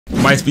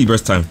My speed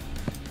burst time.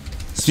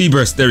 Speed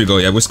burst. There we go.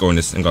 Yeah, we're scoring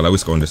this. And God, we're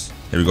scoring this.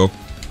 Here we go.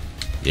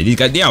 Yeah, these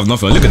guys, they have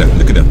nothing. Look at them.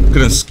 Look at them. Look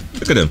at them.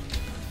 Look at them.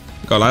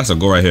 God, that's a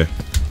goal right here.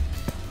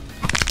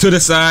 To the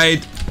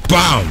side.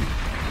 Bam.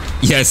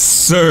 Yes,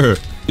 sir. You know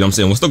what I'm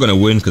saying? We're still gonna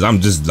win because I'm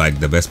just like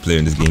the best player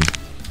in this game.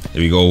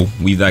 There we go.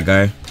 Weave that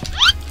guy.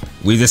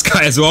 Weave this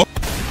guy as well.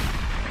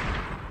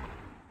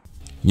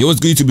 Yo, what's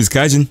good, YouTube? It's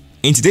Kaijin.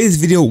 In today's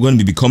video, we're going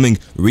to be becoming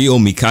Reo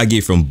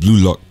Mikage from Blue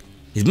Lock.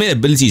 His main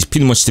ability is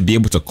pretty much to be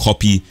able to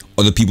copy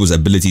other people's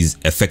abilities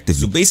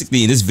effectively. So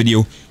basically, in this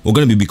video, we're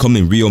going to be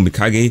becoming Reo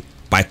Mikage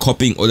by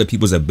copying other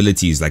people's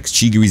abilities, like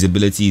Shigiri's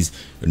abilities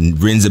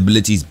and Rin's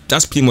abilities.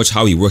 That's pretty much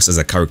how he works as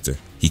a character.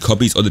 He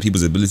copies other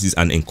people's abilities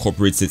and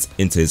incorporates it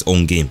into his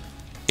own game,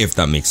 if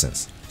that makes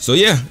sense. So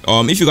yeah,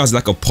 if you guys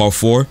like a part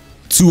 4,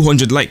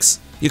 200 likes.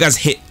 You guys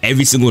hit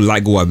every single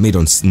like goal I've made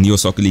on Neo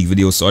Soccer League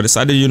videos, so I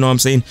decided, you know what I'm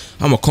saying,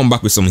 I'm gonna come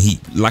back with some heat.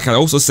 Like I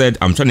also said,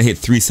 I'm trying to hit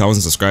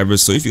 3,000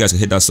 subscribers, so if you guys can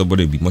hit that sub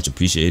button, it'd be much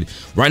appreciated.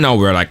 Right now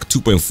we're at like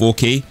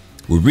 2.4k.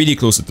 We're really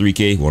close to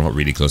 3k. Well, not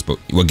really close, but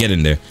we're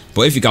getting there.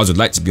 But if you guys would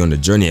like to be on the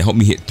journey and help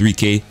me hit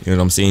 3k, you know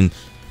what I'm saying,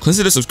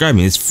 consider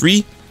subscribing. It's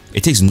free.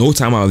 It takes no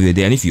time out of your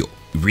day, and if you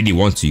really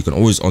want to, you can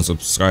always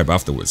unsubscribe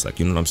afterwards. Like,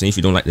 you know what I'm saying, if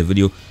you don't like the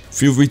video,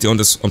 feel free to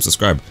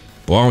unsubscribe.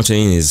 But what I'm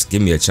saying is, give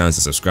me a chance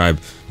to subscribe.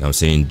 You know what I'm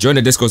saying? Join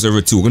the Discord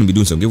server too. We're going to be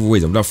doing some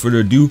giveaways. And without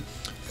further ado,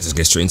 let's just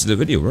get straight into the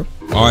video, bro.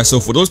 Alright,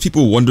 so for those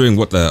people wondering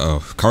what the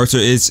character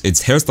is,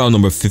 it's hairstyle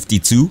number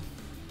 52,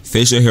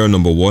 facial hair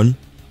number 1,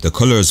 the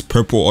color is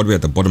purple all the way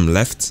at the bottom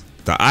left,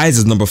 the eyes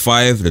is number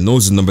 5, the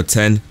nose is number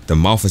 10, the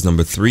mouth is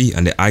number 3,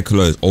 and the eye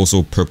color is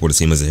also purple, the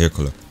same as the hair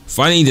color.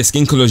 Finally, the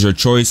skin color is your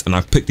choice, and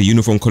I've picked the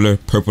uniform color,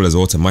 purple as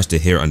well, to match the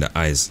hair and the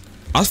eyes.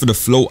 As for the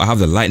flow, I have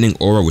the lightning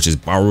aura, which is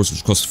Barrows,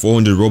 which costs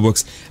 400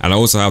 Robux, and I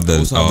also have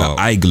the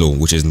eye glow,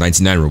 which is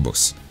 99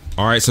 Robux.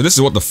 Alright, so this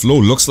is what the flow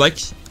looks like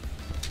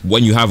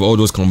when you have all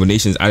those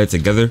combinations added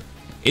together.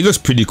 It looks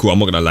pretty cool, I'm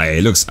not gonna lie.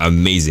 It looks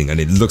amazing,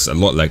 and it looks a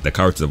lot like the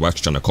character that we're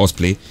actually trying to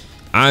cosplay.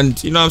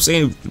 And you know what I'm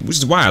saying, which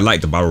is why I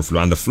like the Barrow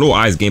flow, and the flow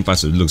eyes game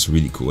pass, it looks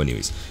really cool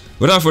anyways.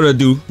 Without further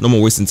ado, no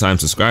more wasting time,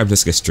 subscribe,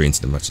 let's get straight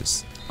into the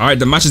matches. Alright,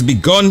 the match has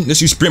begun.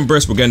 Let's use sprint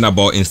burst, we're getting that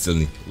ball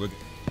instantly.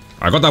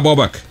 I got that ball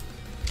back.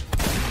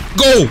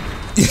 Go!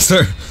 Yes,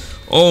 sir.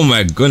 Oh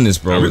my goodness,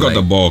 bro. We got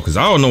the ball, because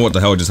I don't know what the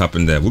hell just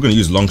happened there. We're going to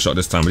use long shot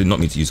this time. We did not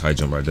need to use high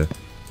jump right there.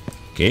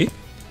 Okay.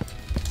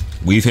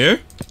 Weave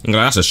here.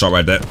 That's a shot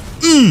right there.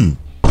 No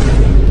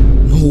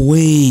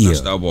way.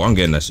 That's that ball. I'm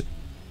getting that shit.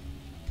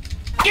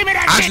 Give me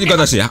that I actually got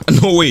that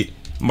shit. No way.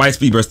 My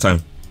speed burst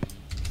time.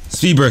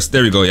 Speed burst.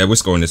 There we go. Yeah, we're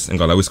scoring this.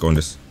 We're scoring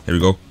this. Here we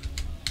go.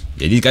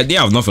 Yeah, these guys, they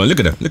have nothing. Look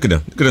at them. Look at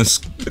them. Look at them.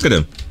 Look at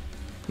them.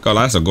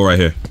 That's a goal right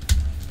here.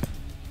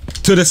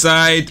 To the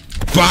side.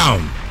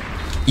 Bam!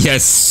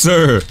 Yes,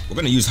 sir. We're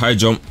gonna use high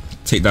jump.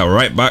 Take that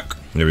right back.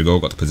 There we go.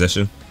 Got the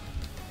possession.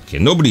 Okay,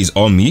 nobody's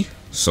on me.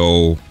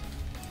 So,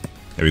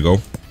 there we go.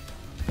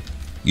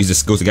 Use the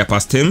skill to get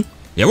past him.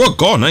 Yeah, we're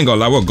gone. I ain't gonna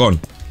lie, we're gone.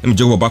 Let me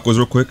juggle backwards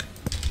real quick.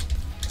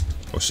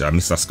 Oh shit, I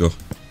missed that skill.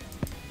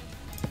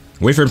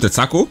 Wait for him to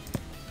tackle.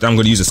 Then I'm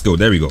gonna use the skill.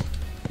 There we go.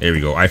 There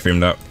we go. I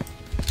framed that.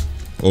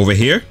 Over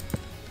here.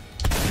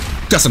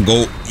 That's a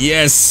goal.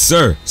 Yes,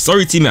 sir.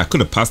 Sorry, teammate. I could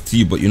have passed to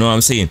you, but you know what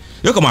I'm saying?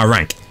 Look at my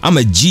rank. I'm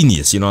a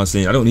genius. You know what I'm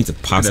saying? I don't need to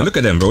pass. Look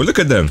at them, bro. Look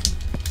at them.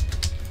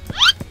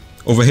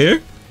 Over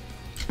here.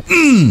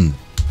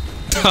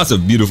 That's a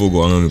beautiful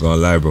goal. I'm not gonna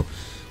lie, bro.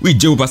 We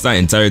dribbled past that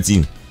entire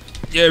team.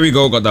 There we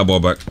go. Got that ball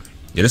back.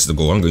 Yeah, this is the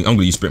goal. I'm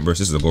gonna use sprint burst.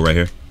 This is the goal right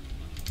here.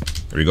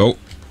 There we go.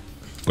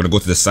 Gonna go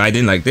to the side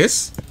in like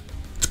this.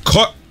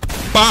 Cut.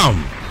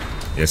 Bam.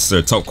 Yes,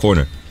 sir. Top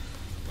corner.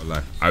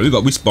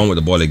 Alright, we spawned with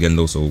the ball again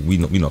though, so we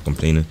not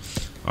complaining.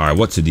 Alright,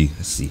 what to do?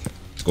 Let's see.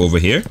 Let's go over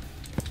here.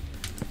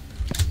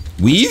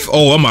 Weave?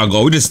 Oh my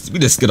god, we just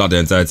skid out the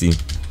entire team.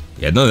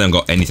 Yeah, none of them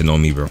got anything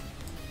on me, bro.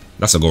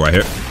 That's a goal right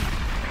here.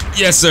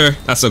 Yes, sir.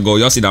 That's a goal.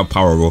 Y'all see that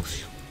power, bro?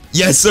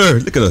 Yes, sir.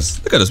 Look at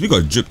us. Look at us. We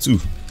got drip too.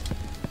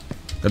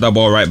 Get that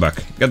ball right back.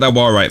 Get that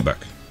ball right back.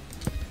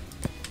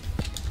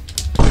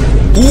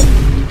 Ooh.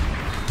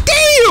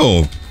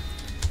 Damn.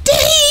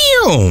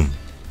 Damn.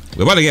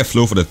 We're about to get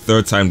flow for the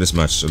 3rd time this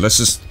match, so let's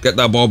just get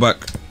that ball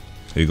back.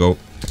 Here you go.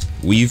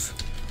 Weave.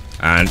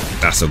 And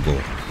that's a goal.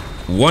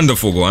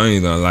 Wonderful goal. I ain't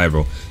even gonna lie,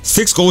 bro.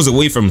 6 goals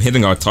away from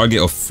hitting our target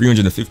of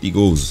 350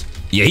 goals.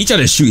 Yeah, he tried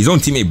to shoot. His own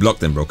teammate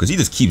blocked him, bro, because he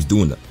just keeps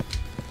doing that.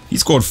 He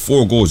scored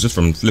 4 goals just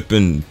from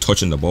flipping,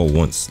 touching the ball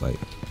once. Like,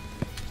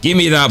 give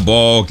me that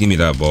ball. Give me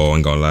that ball. I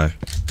ain't gonna lie.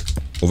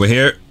 Over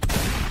here.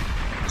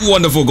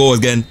 Wonderful goal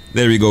again.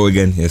 There we go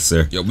again. Yes,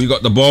 sir. Yo, we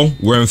got the ball.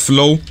 We're in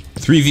flow.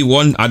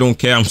 3v1. I don't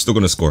care. I'm still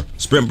gonna score.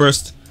 Sprint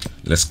burst.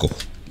 Let's go.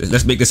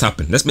 Let's make this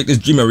happen. Let's make this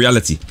dream a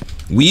reality.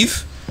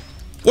 Weave.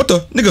 What the?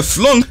 Nigga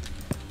flung.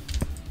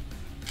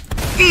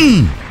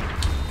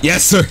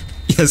 Yes, sir.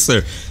 Yes,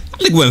 sir. That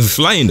nigga went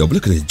flying though. But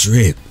look at the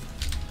drip.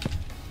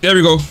 There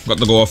we go. Got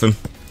the goal off him.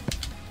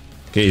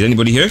 Okay, is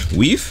anybody here?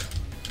 Weave.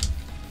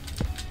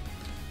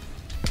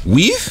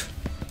 Weave?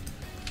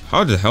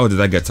 How the hell did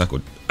I get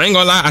tackled? I ain't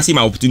gonna lie, I see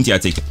my opportunity, I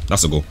take it.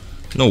 That's a goal.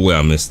 No way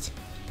I missed.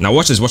 Now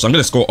watch this, watch. I'm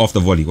gonna score off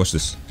the volley. Watch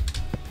this.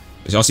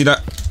 Y'all see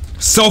that?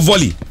 Self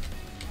volley.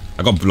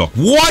 I got blocked.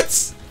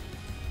 What?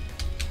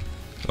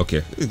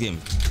 Okay, this game.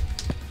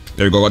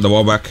 There we go. Got the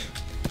ball back.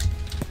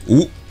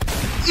 Ooh.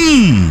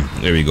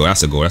 There we go.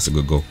 That's a goal. That's a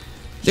good goal.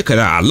 Look at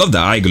that. I love the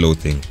eye glow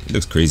thing. It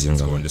looks crazy. I'm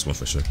gonna win this one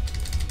for sure.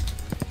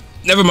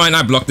 Never mind.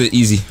 I blocked it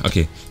easy.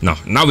 Okay. Now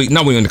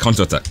we're in the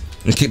counter attack.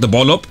 And kick the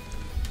ball up,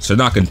 so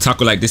now I can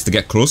tackle like this to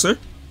get closer.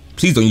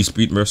 Please don't use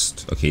speed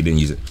burst. Okay, didn't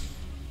use it.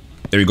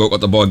 There we go. Got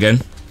the ball again.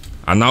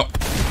 And now,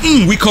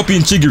 we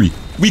copying Chigiri.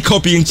 We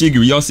copying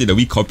Chigiri. Y'all see that?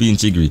 We copying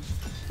Chigiri.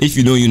 If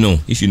you know, you know.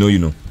 If you know, you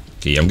know.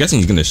 Okay, I'm guessing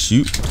he's gonna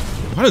shoot.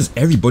 Why does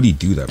everybody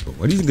do that, bro?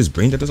 Why do you think his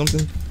brain dead or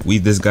something?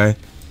 With this guy.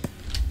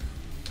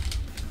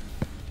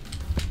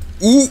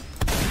 Ooh.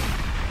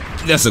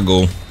 That's a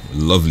goal.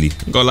 Lovely.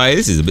 I'm gonna lie,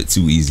 this is a bit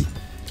too easy.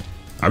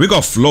 Alright, we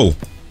got flow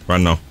right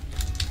now.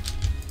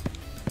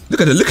 Look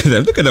at them,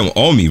 look at them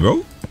on me,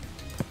 bro.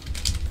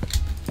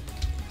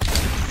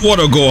 What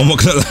a goal, I'm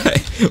not gonna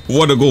lie.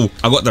 What a goal.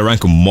 I got the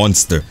rank of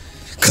monster.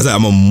 Cause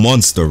I'm a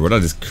monster, bro.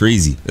 That is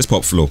crazy. Let's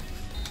pop flow.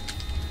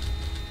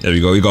 There we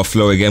go, we got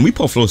flow again. We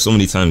pop flow so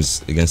many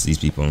times against these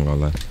people, I'm not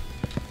gonna lie.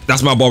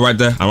 That's my ball right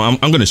there. I'm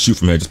gonna shoot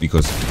from here just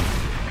because.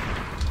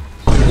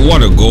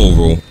 What a goal,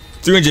 bro.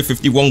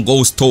 351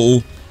 goals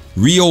total.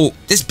 Reo,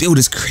 this build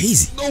is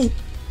crazy. No.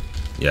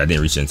 Yeah, I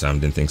didn't reach in time,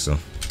 didn't think so.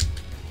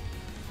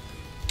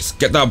 Let's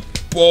get that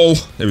ball.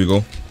 There we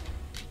go.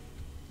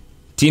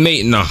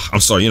 Teammate, nah, I'm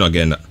sorry, you're not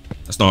getting that.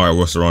 That's not how it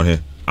works around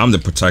here. I'm the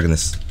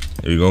protagonist.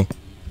 There we go.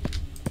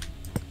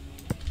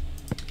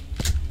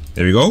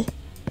 There we go.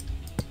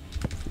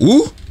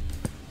 Ooh.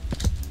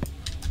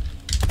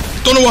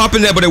 Don't know what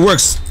happened there, but it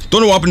works.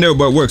 Don't know what happened there,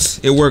 but it works.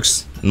 It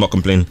works. I'm not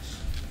complaining.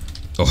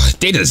 Oh,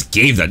 they just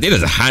gave that. They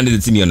just handed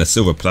it to me on a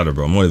silver platter,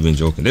 bro. I'm not even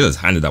joking. They just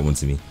handed that one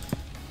to me.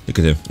 Look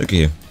at him. Look at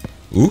him.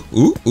 Ooh,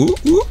 ooh, ooh,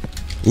 ooh,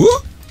 ooh.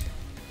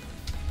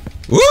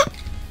 Ooh.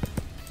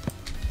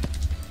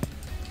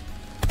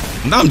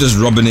 Now I'm just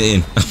rubbing it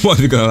in.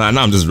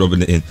 Now I'm just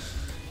rubbing it in.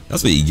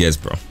 That's what he gets,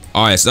 bro.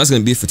 Alright, so that's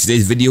gonna be it for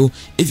today's video.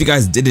 If you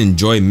guys did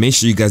enjoy, make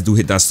sure you guys do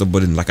hit that sub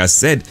button. Like I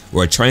said,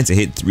 we're trying to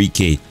hit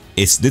 3K.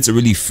 It's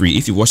literally free.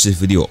 If you watch this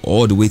video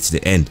all the way to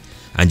the end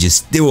and you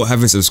still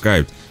haven't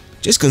subscribed,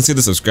 just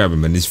consider subscribing,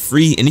 man. It's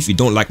free, and if you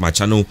don't like my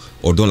channel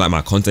or don't like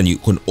my content, you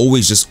can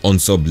always just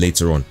unsub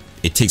later on.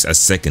 It takes a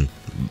second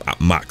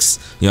at max.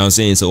 You know what I'm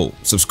saying? So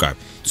subscribe.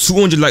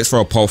 200 likes for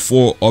a part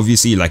 4,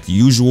 obviously, like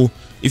usual.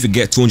 If you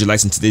get 200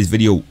 likes in today's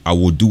video, I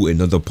will do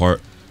another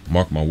part.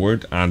 Mark my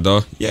word. And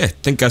yeah,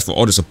 thank you guys for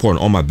all the support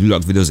on all my Blue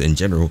Lock videos in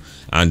general.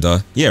 And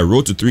yeah,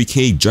 road to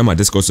 3K. Join my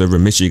Discord server.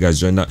 Make sure you guys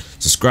join that.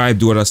 Subscribe,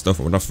 do all that stuff.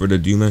 Without further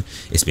ado, man,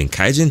 it's been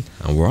Kaijin,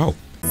 and we're out.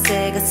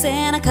 背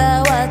中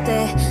割っ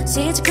て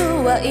四軸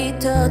は一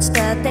つ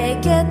立って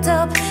ゲッ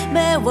ト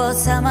目を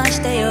覚ま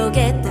してよ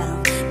ゲット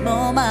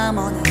もう間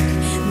もなく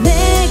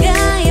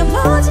願いを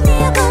文字に起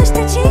こし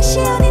た地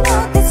潮に乗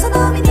ってそ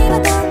の身には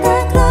どんな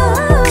黒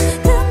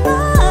曇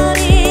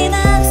り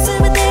なく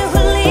全てを振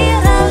り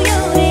払うよ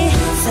うに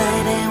サ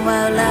イレンは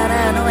ラ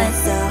ラの演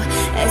奏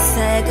エ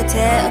セくて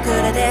遅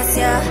れです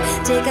よ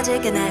近々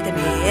なんか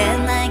見え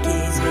ない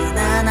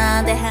絆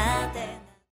なんて